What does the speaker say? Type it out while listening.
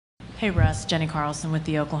Hey Russ, Jenny Carlson with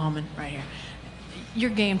the Oklahoman right here. Your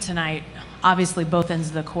game tonight, obviously both ends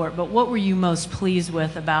of the court, but what were you most pleased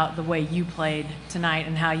with about the way you played tonight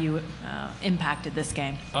and how you impacted this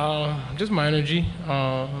game? Just my energy.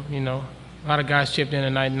 You know, a lot of guys chipped in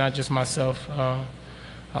tonight, not just myself. I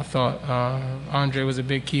thought Andre was a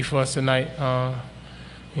big key for us tonight.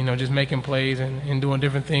 You know, just making plays and doing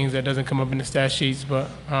different things that doesn't come up in the stat sheets. But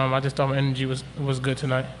I just thought my energy was good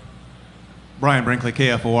tonight. Brian Brinkley,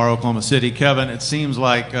 KFOR, Oklahoma City. Kevin, it seems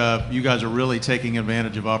like you guys are really taking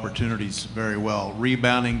advantage of opportunities very well.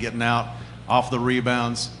 Rebounding, getting out off the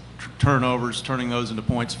rebounds, turnovers, turning those into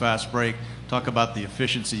points, fast break. Talk about the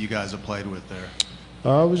efficiency you guys have played with there.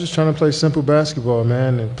 I was just trying to play simple basketball,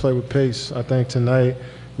 man, and play with pace. I think tonight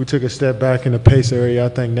we took a step back in the pace area. I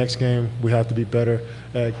think next game we have to be better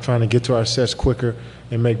at trying to get to our sets quicker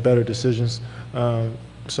and make better decisions.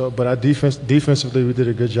 But our defensively, we did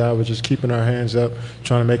a good job of just keeping our hands up,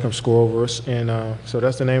 trying to make them score over us, and so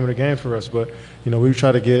that's the name of the game for us. But you know, we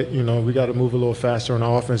try to get, you know, we got to move a little faster on the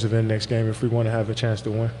offensive end next game if we want to have a chance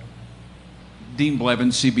to win. Dean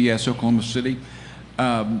Blevins, CBS, Oklahoma City.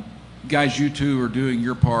 Guys, you two are doing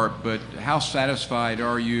your part, but how satisfied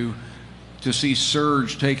are you to see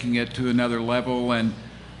Serge taking it to another level, and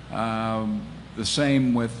the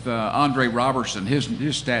same with Andre Robertson?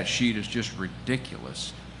 His stat sheet is just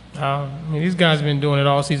ridiculous. I mean, these guys have been doing it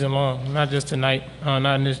all season long, not just tonight,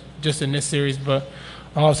 just in this series, but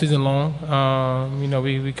all season long. You know,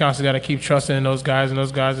 we constantly got to keep trusting in those guys, and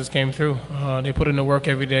those guys just came through. They put in the work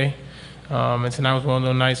every day, and tonight was one of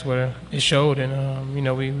those nights where it showed. And you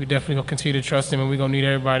know, we definitely gonna continue to trust them, and we're gonna need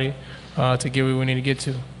everybody to get where we need to get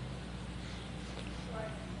to.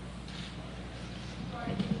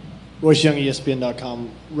 Royce Young, ESPN.com.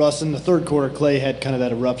 Russ, in the third quarter, Clay had kind of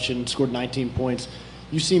that eruption, scored 19 points.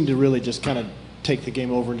 You seem to really just kind of take the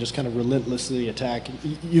game over and just kind of relentlessly attack.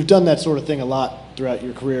 You've done that sort of thing a lot throughout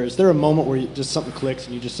your career. Is there a moment where just something clicks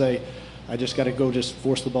and you just say, I just got to go just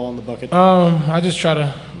force the ball in the bucket? I just try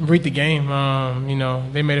to read the game. You know,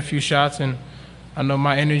 they made a few shots, and I know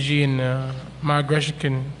my energy and my aggression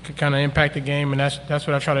can kind of impact the game, and that's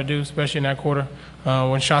what I try to do, especially in that quarter.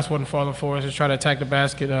 When shots wasn't falling for us, just try to attack the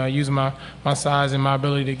basket, using my size and my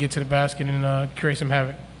ability to get to the basket and create some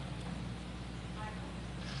havoc.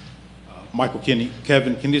 Michael Kinney.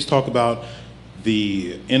 Kevin, can you just talk about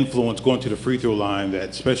the influence going to the free throw line that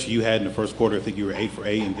especially you had in the first quarter? I think you were 8 for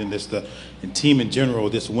 8, and then this the team in general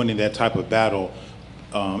just winning that type of battle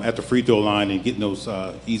at the free throw line and getting those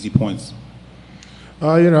easy points.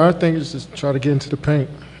 You know, I think it's just try to get into the paint.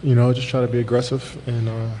 You know, just try to be aggressive, and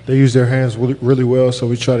they use their hands really well, so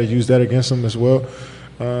we try to use that against them as well.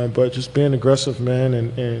 But just being aggressive, man,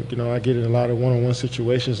 and you know, I get in a lot of one-on-one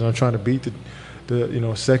situations, and I'm trying to beat the you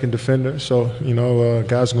know, second defender. So you know,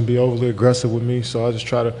 guys are gonna be overly aggressive with me, so I just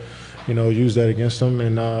try to, you know, use that against them,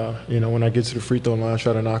 and you know, when I get to the free throw line, I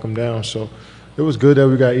try to knock them down. So it was good that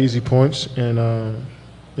we got easy points, and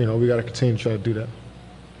you know, we got to continue to try to do that.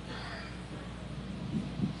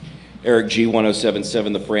 Eric G,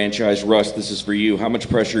 107.7 The Franchise. Russ, this is for you. How much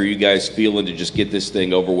pressure are you guys feeling to just get this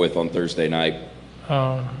thing over with on Thursday night?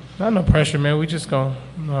 Not no pressure, man. We just go.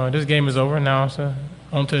 This game is over now, so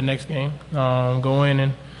on to the next game. Go in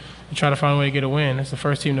and try to find a way to get a win. It's the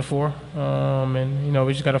first team to 4, and you know,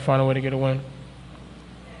 we just got to find a way to get a win.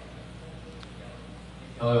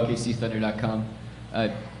 Hello, KCThunder.com.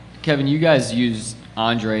 Kevin, you guys used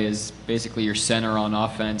Andre as basically your center on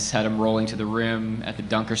offense, had him rolling to the rim at the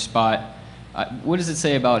dunker spot. What does it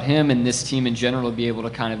say about him and this team in general to be able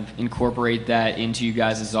to kind of incorporate that into you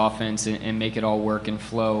guys' offense and make it all work and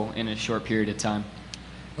flow in a short period of time?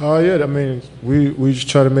 Yeah, I mean, we just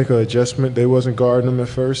try to make an adjustment. They wasn't guarding him at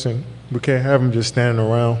first, and we can't have him just standing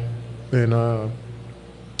around. And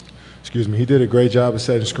excuse me, he did a great job of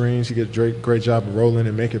setting screens. He did a great job of rolling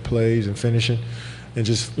and making plays and finishing, and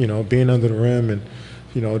just, you know, being under the rim, and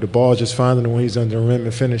you know, the ball just finding him when he's under the rim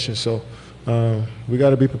and finishing. So we got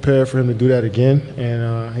to be prepared for him to do that again,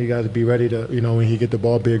 and he got to be ready to, you know, when he get the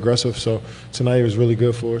ball, be aggressive. So tonight it was really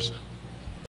good for us.